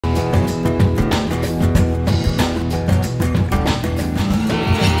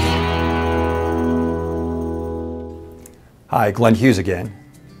Hi, Glenn Hughes again.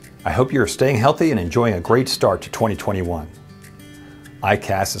 I hope you're staying healthy and enjoying a great start to 2021.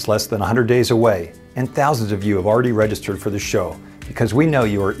 ICAST is less than 100 days away, and thousands of you have already registered for the show because we know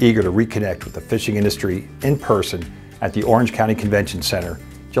you are eager to reconnect with the fishing industry in person at the Orange County Convention Center,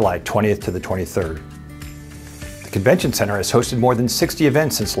 July 20th to the 23rd. The Convention Center has hosted more than 60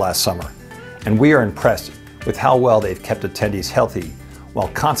 events since last summer, and we are impressed with how well they've kept attendees healthy while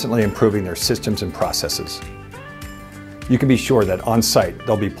constantly improving their systems and processes. You can be sure that on site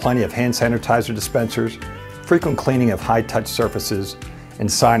there'll be plenty of hand sanitizer dispensers, frequent cleaning of high-touch surfaces, and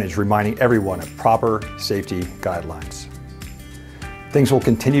signage reminding everyone of proper safety guidelines. Things will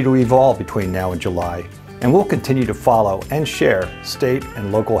continue to evolve between now and July, and we'll continue to follow and share state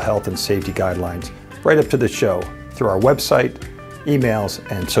and local health and safety guidelines right up to the show through our website, emails,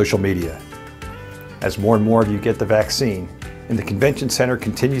 and social media. As more and more of you get the vaccine, and the Convention Center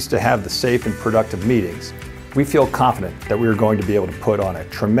continues to have the safe and productive meetings, we feel confident that we are going to be able to put on a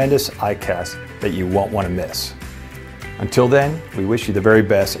tremendous ICAST that you won't want to miss. Until then, we wish you the very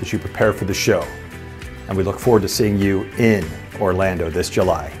best as you prepare for the show, and we look forward to seeing you in Orlando this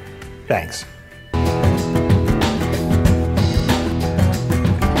July. Thanks.